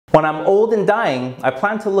When I'm old and dying, I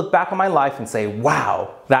plan to look back on my life and say,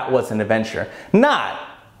 wow, that was an adventure. Not,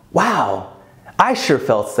 wow, I sure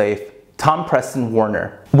felt safe. Tom Preston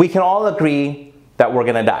Werner. We can all agree that we're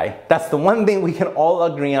gonna die. That's the one thing we can all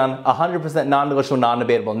agree on, 100% non-negotiable,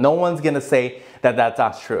 non-debatable. No one's gonna say that that's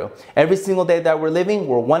not true. Every single day that we're living,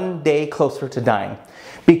 we're one day closer to dying.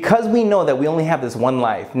 Because we know that we only have this one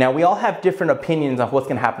life. Now, we all have different opinions of what's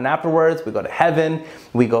gonna happen afterwards. We go to heaven,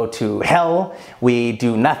 we go to hell, we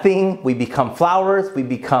do nothing, we become flowers, we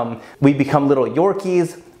become little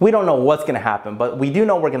Yorkies. We don't know what's gonna happen, but we do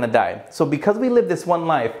know we're gonna die. So because we live this one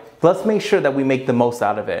life, let's make sure that we make the most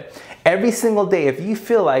out of it. Every single day, if you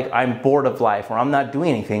feel like I'm bored of life or I'm not doing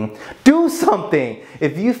anything, do something.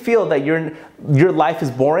 If you feel that your life is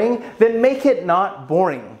boring, then make it not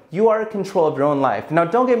boring. You are in control of your own life. Now,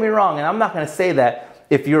 don't get me wrong, and I'm not gonna say that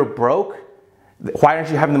if you're broke, why aren't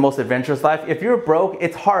you having the most adventurous life? If you're broke,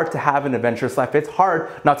 it's hard to have an adventurous life. It's hard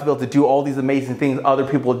not to be able to do all these amazing things other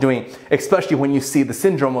people are doing, especially when you see the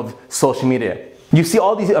syndrome of social media. You see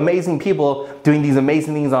all these amazing people doing these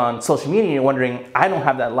amazing things on social media and you're wondering, I don't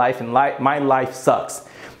have that life and my life sucks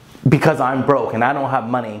because I'm broke and I don't have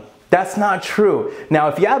money. That's not true. Now,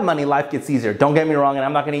 if you have money, life gets easier. Don't get me wrong, and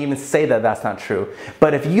I'm not gonna even say that that's not true.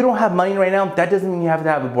 But if you don't have money right now, that doesn't mean you have to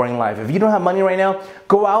have a boring life. If you don't have money right now,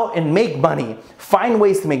 go out and make money. Find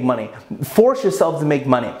ways to make money. Force yourself to make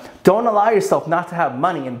money. Don't allow yourself not to have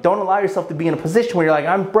money, and don't allow yourself to be in a position where you're like,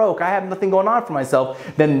 I'm broke, I have nothing going on for myself.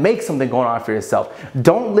 Then make something going on for yourself.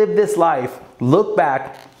 Don't live this life, look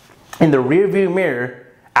back in the rearview mirror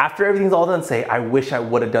after everything's all done, say, I wish I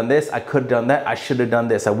would have done this, I could have done that, I should have done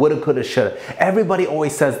this, I would have, could have, should have. Everybody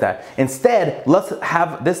always says that. Instead, let's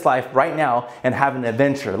have this life right now and have an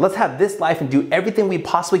adventure. Let's have this life and do everything we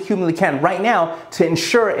possibly humanly can right now to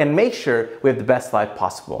ensure and make sure we have the best life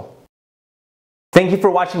possible. Thank you for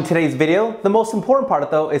watching today's video. The most important part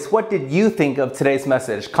though is, what did you think of today's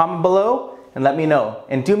message? Comment below and let me know.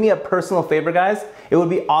 And do me a personal favor, guys. It would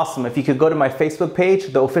be awesome if you could go to my Facebook page,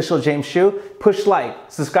 the official James Hsu, push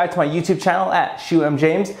like, subscribe to my YouTube channel at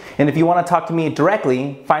HsuMJames, and if you want to talk to me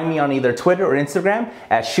directly, find me on either Twitter or Instagram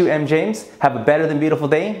at HsuMJames. Have a better than beautiful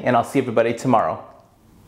day, and I'll see everybody tomorrow.